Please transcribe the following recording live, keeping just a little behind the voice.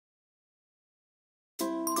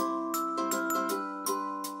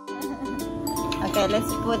Okay,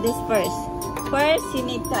 let's put this first. First, you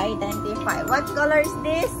need to identify. What color is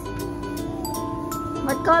this?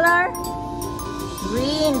 What color?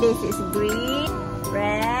 Green. This is green.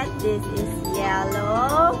 Red. This is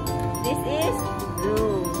yellow. This is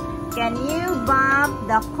blue. Can you bump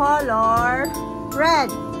the color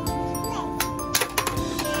red?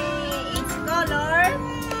 Okay, it's color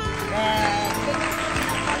red. Can you bump the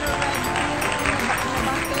color red in the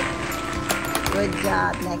bucket? Good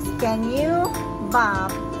job. Next, can you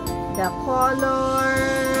bump the color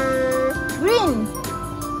green?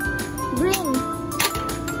 Green.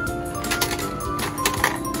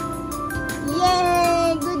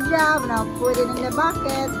 Yay! Good job. Now put it in the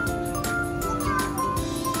bucket.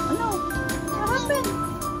 Oh no! What happened?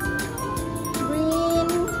 Green.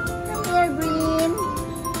 Come here, green.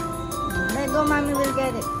 Let go, mommy will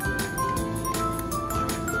get it.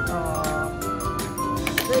 Oh.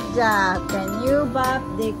 Good job. Can you bump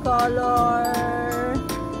the color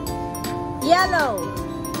yellow?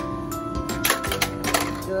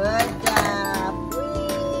 Good job. Whee!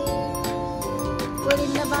 Put it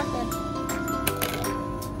in the bucket.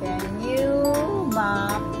 Can you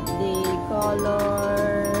bump the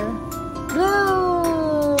color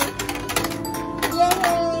blue? Yay!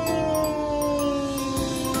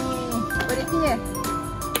 Put it here.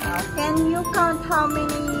 Now, can you count how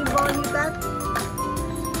many balls you got?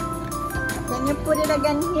 Can you put it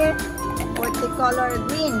again here? Put the color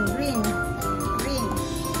green, green, green,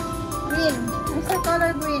 green. Where's the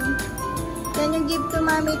color green? Can you give to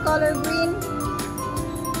mommy color green?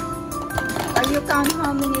 Or you count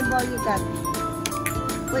how many balls you got?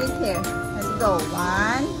 Put it here. Let's go.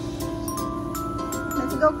 One.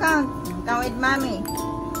 Let's go count. Count with mommy.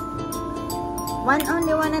 One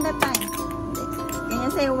only, one at a time. Can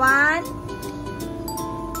you say one?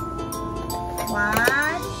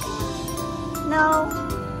 One. No.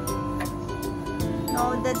 No,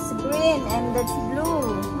 that's green and that's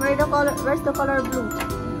blue. Where's the color blue?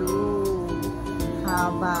 Blue.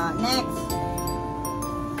 How about next?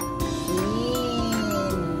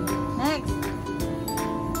 Green. Next.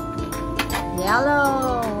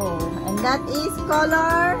 Yellow. And that is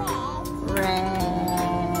color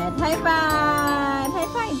red. High five. High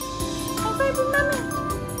five. High five with mommy.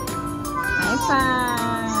 High five.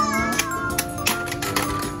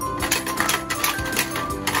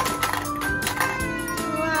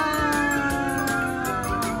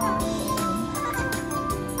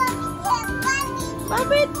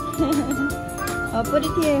 Pop it! Oh, put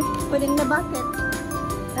it here. Put it in the bucket.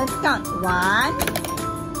 Let's count. 1,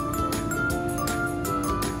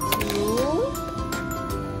 2,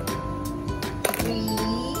 3.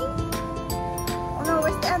 Oh no,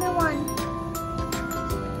 where's the other one?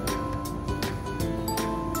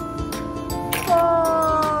 4.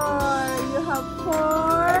 You have 4.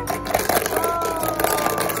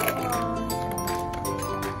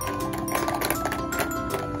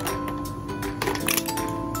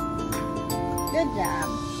 Good job.